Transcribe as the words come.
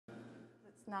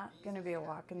not going to be a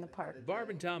walk in the park. Barb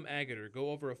and Tom Agater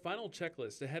go over a final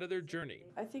checklist ahead of their journey.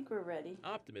 I think we're ready.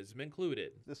 Optimism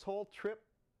included. This whole trip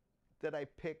that I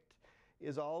picked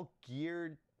is all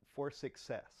geared for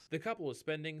success. The couple is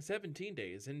spending 17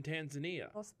 days in Tanzania.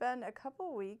 We'll spend a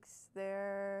couple weeks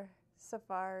there,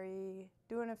 safari,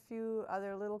 doing a few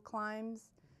other little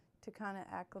climbs to kind of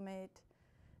acclimate,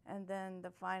 and then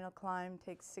the final climb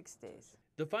takes 6 days.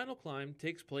 The final climb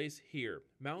takes place here,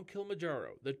 Mount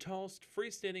Kilimanjaro, the tallest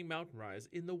freestanding mountain rise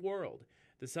in the world.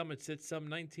 The summit sits some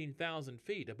 19,000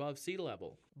 feet above sea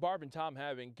level. Barb and Tom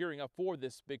have been gearing up for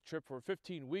this big trip for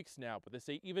 15 weeks now, but they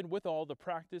say even with all the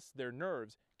practice, their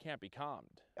nerves can't be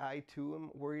calmed. I too am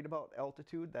worried about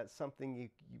altitude. That's something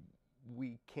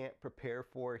we can't prepare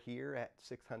for here at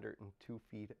 602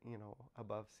 feet,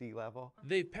 above sea level.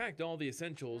 They've packed all the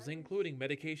essentials, including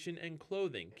medication and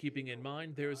clothing, keeping in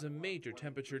mind there's a major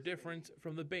temperature difference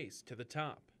from the base to the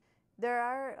top. There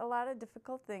are a lot of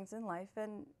difficult things in life,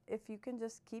 and if you can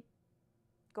just keep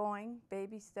going,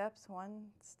 baby steps, one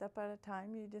step at a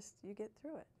time, you get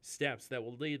through it. Steps that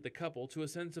will lead the couple to a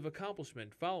sense of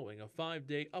accomplishment following a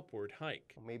 5-day upward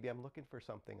hike. Maybe I'm looking for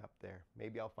something up there.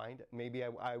 Maybe I'll find it. Maybe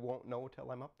I won't know till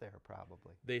I'm up there,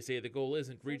 probably. They say the goal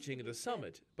isn't reaching the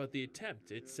summit, but the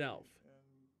attempt itself.